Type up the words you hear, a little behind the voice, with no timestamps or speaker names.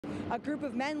A group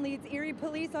of men leads Erie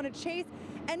police on a chase,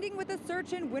 ending with a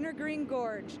search in Wintergreen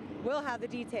Gorge. We'll have the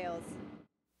details.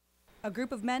 A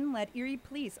group of men led Erie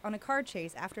police on a car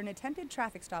chase after an attempted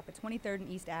traffic stop at 23rd and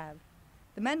East Ave.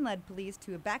 The men led police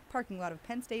to a back parking lot of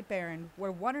Penn State Barron,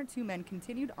 where one or two men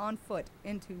continued on foot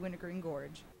into Wintergreen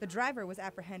Gorge. The driver was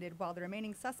apprehended while the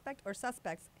remaining suspect or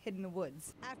suspects hid in the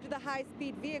woods. After the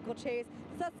high-speed vehicle chase,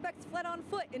 suspects fled on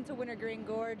foot into Wintergreen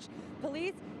Gorge,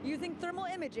 police using thermal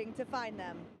imaging to find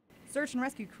them. Search and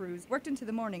rescue crews worked into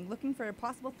the morning looking for a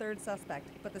possible third suspect,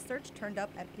 but the search turned up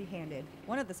empty-handed.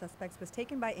 One of the suspects was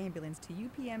taken by ambulance to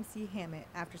UPMC Hammett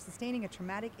after sustaining a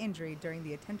traumatic injury during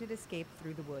the attempted escape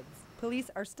through the woods.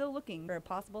 Police are still looking for a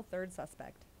possible third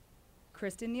suspect.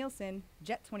 Kristen Nielsen,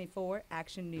 Jet 24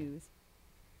 Action News.